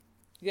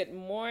Good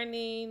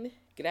morning,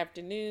 good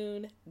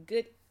afternoon,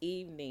 good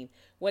evening,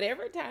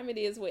 whatever time it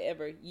is,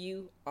 wherever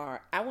you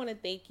are. I want to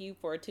thank you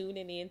for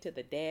tuning in to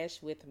the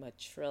Dash with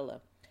Matrilla.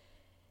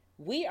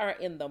 We are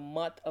in the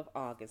month of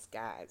August,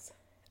 guys.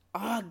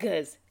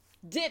 August.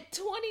 Did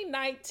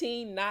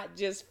 2019 not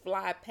just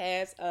fly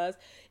past us?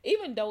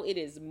 Even though it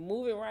is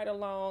moving right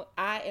along,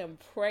 I am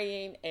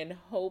praying and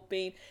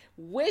hoping,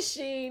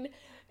 wishing,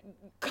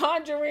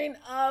 conjuring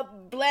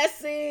up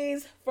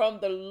blessings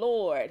from the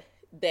Lord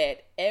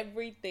that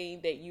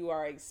everything that you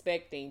are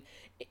expecting,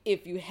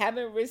 if you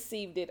haven't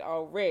received it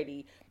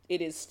already,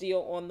 it is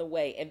still on the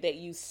way and that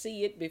you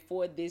see it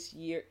before this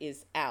year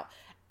is out.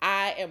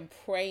 I am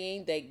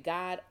praying that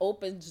God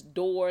opens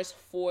doors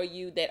for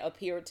you that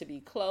appear to be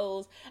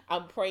closed.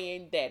 I'm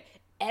praying that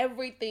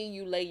everything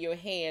you lay your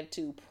hand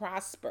to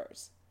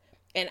prospers.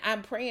 And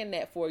I'm praying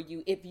that for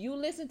you. If you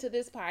listen to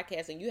this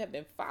podcast and you have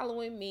been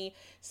following me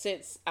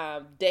since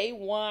day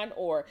one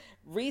or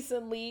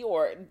recently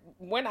or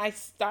when I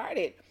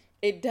started,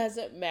 it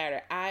doesn't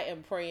matter. I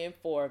am praying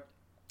for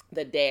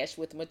the Dash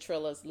with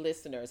Matrilla's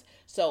listeners.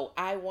 So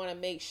I want to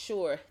make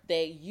sure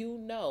that you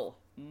know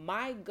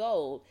my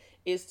goal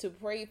is to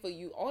pray for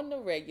you on the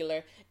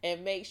regular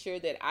and make sure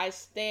that I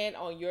stand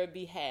on your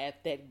behalf,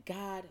 that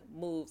God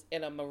moves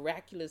in a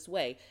miraculous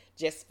way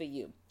just for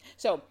you.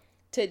 So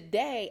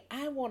today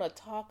I want to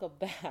talk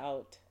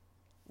about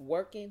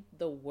working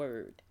the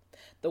word.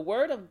 The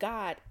word of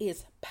God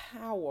is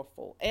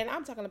powerful, and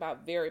I'm talking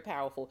about very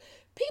powerful.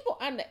 People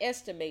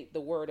underestimate the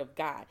word of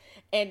God,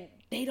 and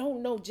they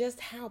don't know just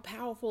how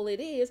powerful it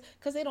is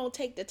because they don't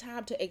take the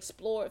time to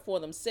explore it for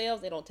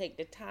themselves. They don't take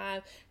the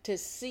time to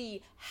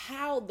see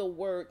how the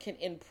word can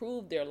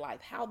improve their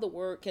life, how the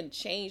word can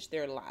change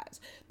their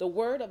lives. The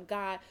word of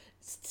God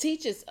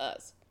teaches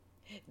us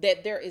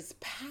that there is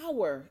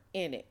power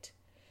in it.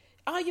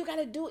 All you got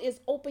to do is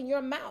open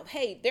your mouth.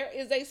 Hey, there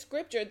is a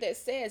scripture that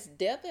says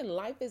death and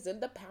life is in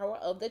the power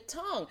of the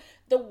tongue.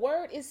 The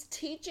word is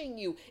teaching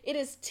you. It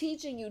is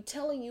teaching you,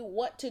 telling you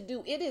what to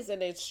do. It is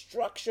an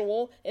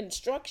instructional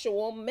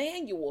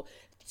manual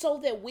so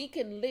that we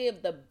can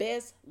live the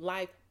best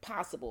life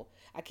possible.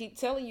 I keep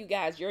telling you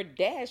guys, your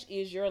dash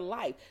is your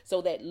life.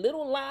 So that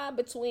little line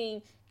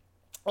between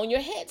on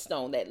your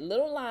headstone, that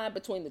little line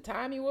between the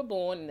time you were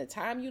born and the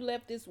time you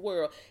left this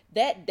world,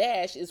 that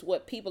dash is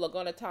what people are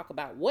going to talk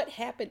about. What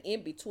happened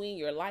in between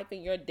your life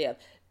and your death?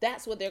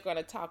 That's what they're going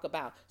to talk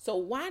about. So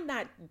why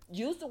not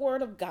use the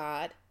word of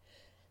God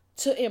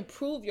to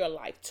improve your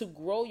life, to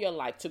grow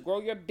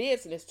your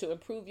business, to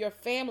improve your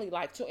family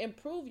life, to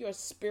improve your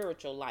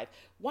spiritual life?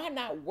 Why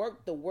not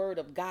work the word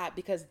of God?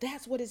 Because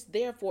that's what it's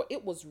there for.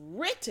 It was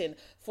written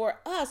for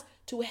us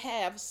to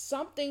have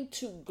something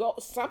to go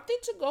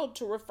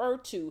to refer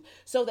to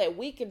so that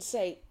we can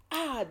say,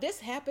 this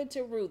happened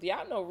to Ruth.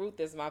 Y'all know Ruth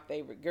is my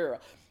favorite girl.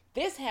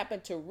 This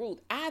happened to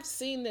Ruth. I've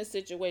seen this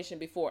situation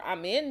before.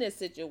 I'm in this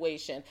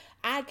situation.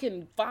 I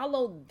can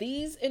follow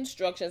these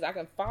instructions. I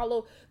can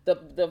follow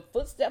the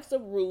footsteps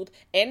of Ruth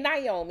and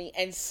Naomi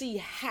and see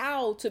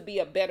how to be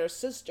a better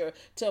sister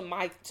to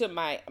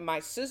my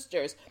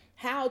sisters,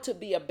 how to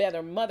be a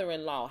better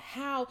mother-in-law,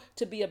 how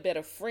to be a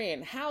better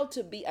friend, how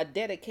to be a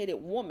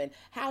dedicated woman,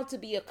 how to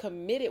be a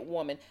committed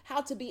woman,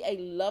 how to be a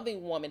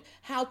loving woman,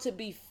 how to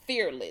be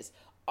fearless.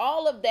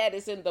 All of that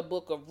is in the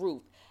book of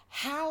Ruth.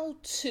 How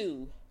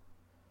to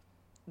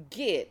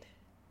get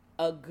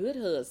a good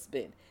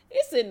husband.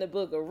 It's in the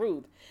book of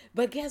Ruth.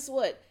 But guess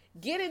what?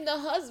 Getting the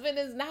husband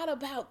is not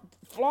about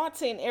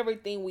flaunting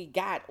everything we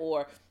got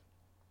or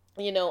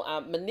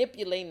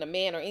manipulating the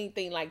man or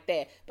anything like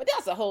that. But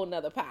that's a whole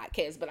nother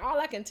podcast. But all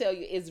I can tell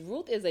you is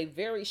Ruth is a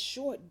very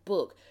short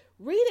book.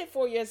 Read it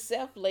for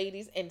yourself,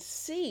 ladies, and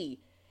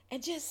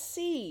just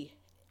see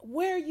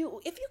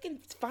if you can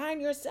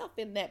find yourself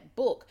in that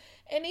book.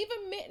 And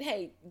even men,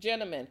 hey,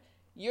 gentlemen,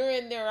 you're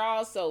in there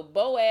also.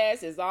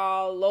 Boaz is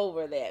all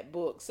over that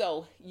book.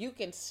 So you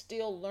can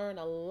still learn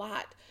a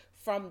lot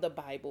from the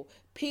Bible.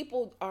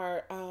 People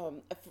are,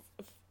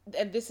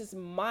 and this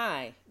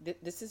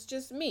is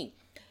just me.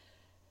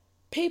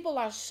 People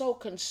are so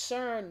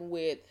concerned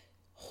with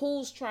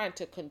who's trying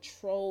to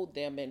control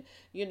them and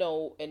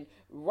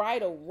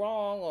right or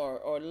wrong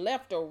or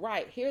left or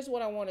right. Here's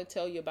what I want to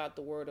tell you about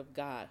the word of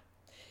God.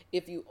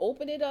 If you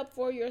open it up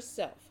for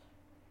yourself,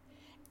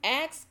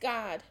 ask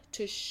God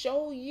to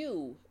show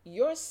you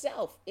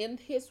yourself in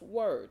his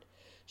word.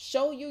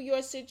 Show you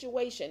your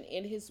situation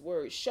in his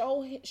word.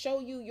 Show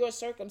you your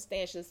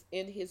circumstances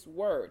in his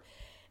word.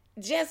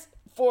 Just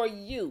for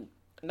you,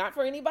 not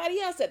for anybody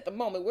else at the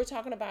moment. We're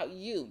talking about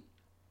you.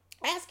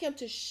 Ask him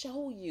to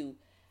show you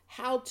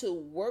how to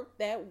work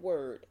that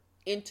word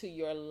into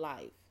your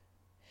life.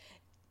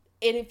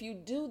 And if you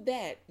do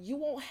that, you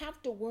won't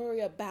have to worry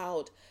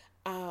about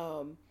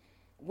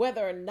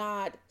whether or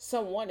not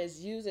someone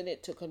is using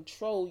it to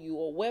control you,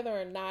 or whether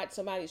or not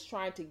somebody's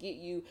trying to get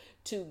you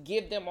to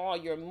give them all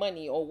your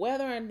money, or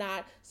whether or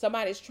not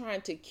somebody's trying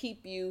to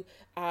keep you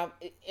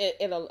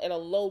in a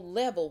low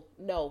level.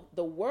 No,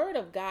 the word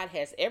of God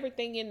has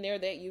everything in there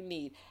that you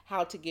need: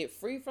 how to get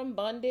free from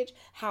bondage,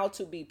 how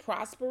to be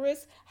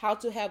prosperous, how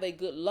to have a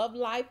good love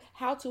life,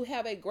 how to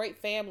have a great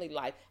family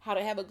life, how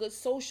to have a good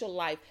social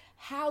life,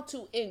 how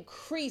to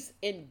increase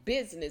in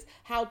business,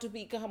 how to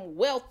become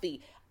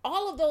wealthy.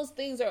 All of those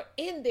things are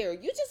in there.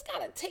 You just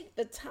got to take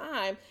the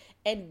time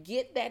and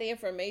get that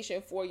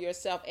information for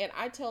yourself. And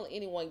I tell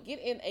anyone, get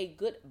in a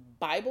good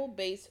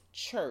Bible-based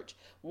church,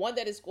 one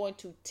that is going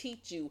to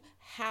teach you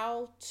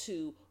how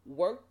to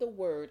work the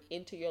word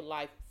into your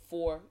life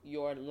for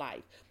your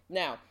life.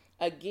 Now,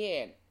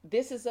 again,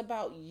 this is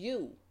about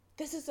you.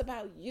 This is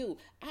about you.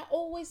 I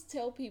always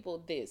tell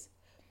people this: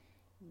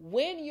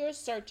 when you're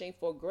searching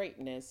for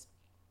greatness,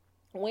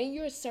 when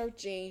you're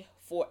searching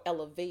for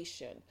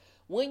elevation,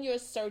 when you're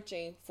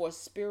searching for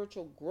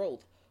spiritual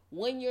growth,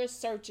 when you're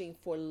searching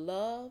for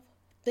love,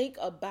 think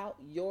about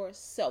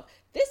yourself.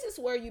 This is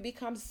where you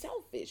become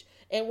selfish.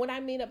 And when I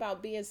mean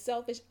about being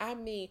selfish, I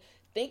mean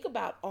think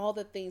about all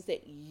the things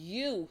that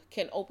you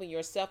can open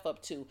yourself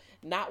up to,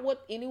 not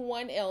what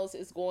anyone else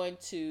is going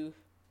to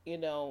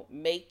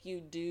make you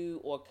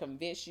do or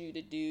convince you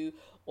to do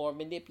or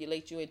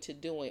manipulate you into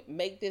doing.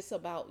 Make this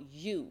about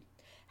you.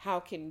 How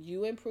can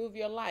you improve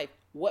your life?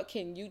 What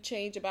can you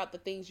change about the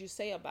things you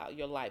say about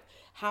your life?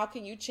 How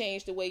can you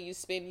change the way you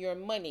spend your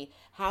money?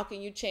 How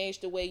can you change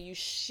the way you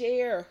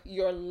share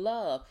your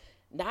love?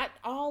 Not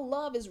all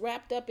love is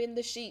wrapped up in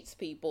the sheets,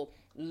 people.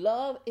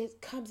 Love,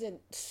 it comes in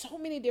so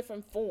many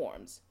different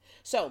forms.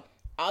 So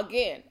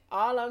again,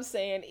 all I'm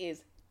saying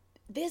is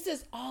this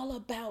is all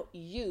about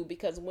you,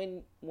 because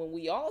when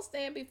we all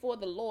stand before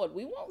the Lord,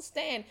 we won't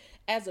stand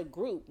as a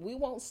group. We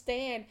won't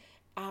stand,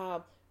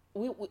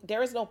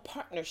 there is no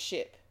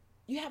partnership.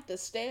 You have to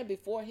stand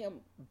before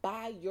him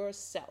by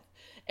yourself.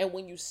 And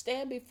when you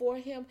stand before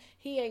him,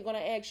 he ain't going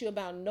to ask you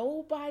about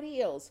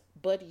nobody else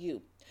but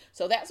you.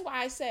 So that's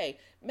why I say,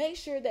 make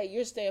sure that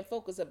you're staying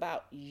focused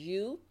about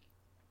you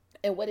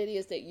and what it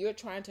is that you're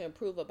trying to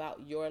improve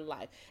about your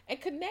life, and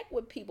connect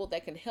with people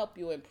that can help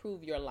you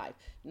improve your life.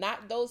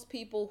 Not those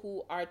people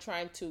who are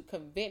trying to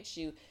convince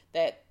you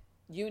that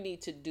you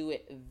need to do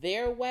it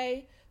their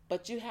way,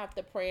 but you have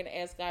to pray and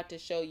ask God to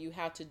show you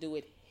how to do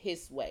it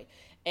his way.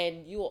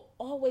 And you'll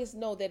always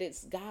know that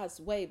it's God's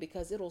way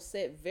because it'll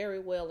set very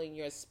well in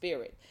your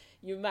spirit.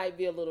 You might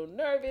be a little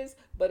nervous,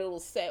 but it'll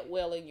set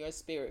well in your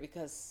spirit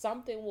because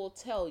something will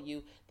tell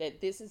you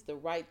that this is the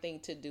right thing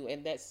to do.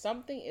 And that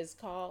something is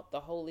called the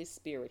Holy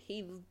Spirit.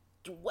 He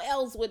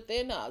dwells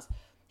within us.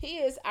 He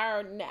is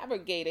our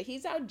navigator.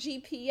 He's our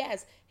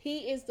GPS.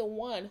 He is the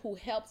one who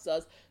helps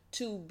us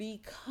to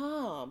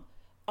become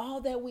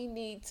all that we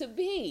need to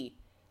be.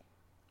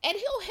 And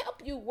he'll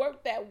help you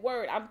work that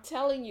word. I'm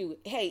telling you,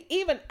 hey,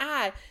 even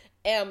I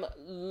am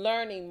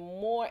learning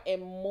more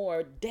and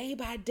more day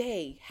by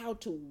day how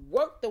to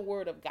work the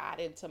word of God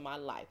into my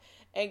life.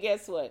 And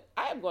guess what?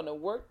 I am going to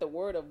work the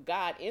word of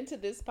God into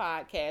this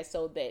podcast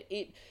so that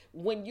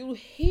when you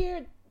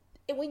hear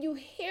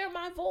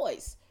my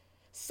voice,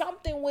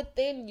 something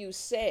within you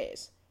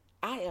says,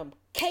 I am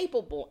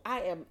capable,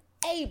 I am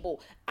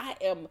able, I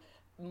am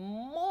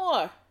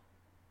more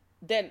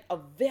than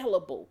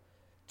available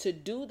to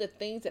do the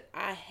things that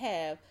I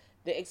have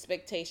the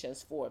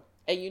expectations for.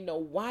 And you know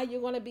why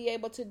you're going to be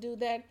able to do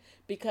that?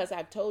 Because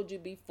I've told you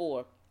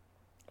before,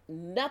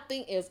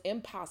 nothing is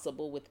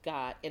impossible with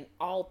God, and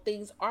all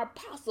things are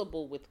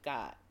possible with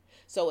God.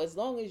 So as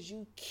long as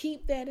you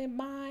keep that in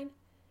mind,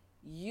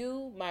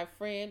 you, my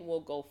friend,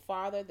 will go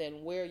farther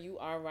than where you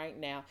are right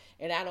now.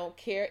 And I don't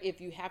care if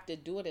you have to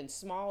do it in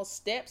small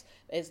steps,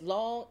 as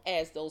long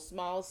as those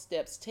small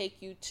steps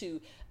take you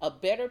to a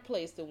better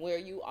place than where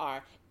you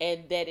are,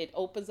 and that it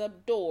opens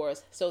up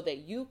doors so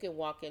that you can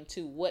walk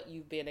into what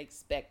you've been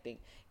expecting.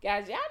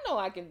 Guys, y'all know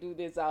I can do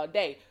this all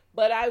day,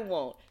 but I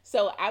won't.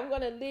 So I'm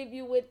going to leave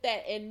you with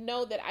that and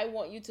know that I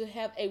want you to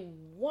have a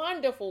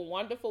wonderful,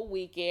 wonderful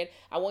weekend.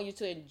 I want you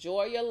to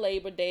enjoy your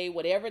Labor Day,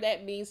 whatever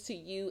that means to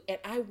you. And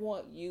I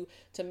want you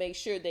to make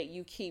sure that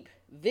you keep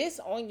this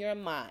on your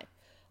mind.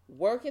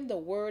 Working the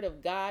word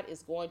of God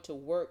is going to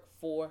work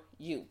for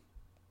you.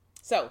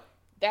 So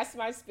that's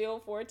my spiel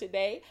for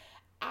today.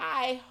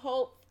 I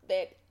hope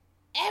that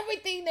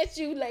everything that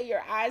you lay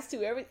your eyes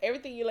to,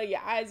 everything you lay your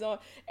eyes on,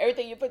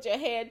 everything you put your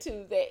hand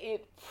to, that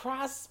it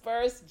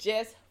prospers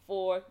just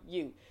for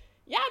you.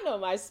 Y'all know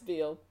my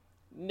spiel.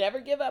 Never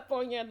give up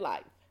on your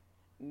life.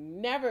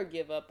 Never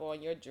give up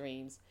on your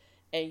dreams.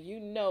 And you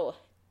know,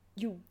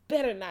 you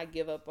better not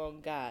give up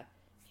on God.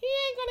 He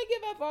ain't going to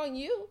give up on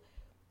you.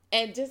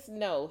 And just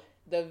know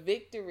the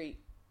victory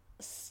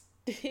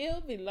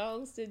still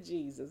belongs to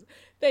Jesus.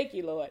 Thank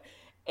you, Lord.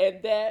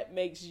 And that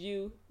makes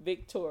you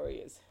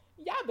victorious.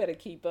 Y'all better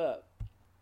keep up.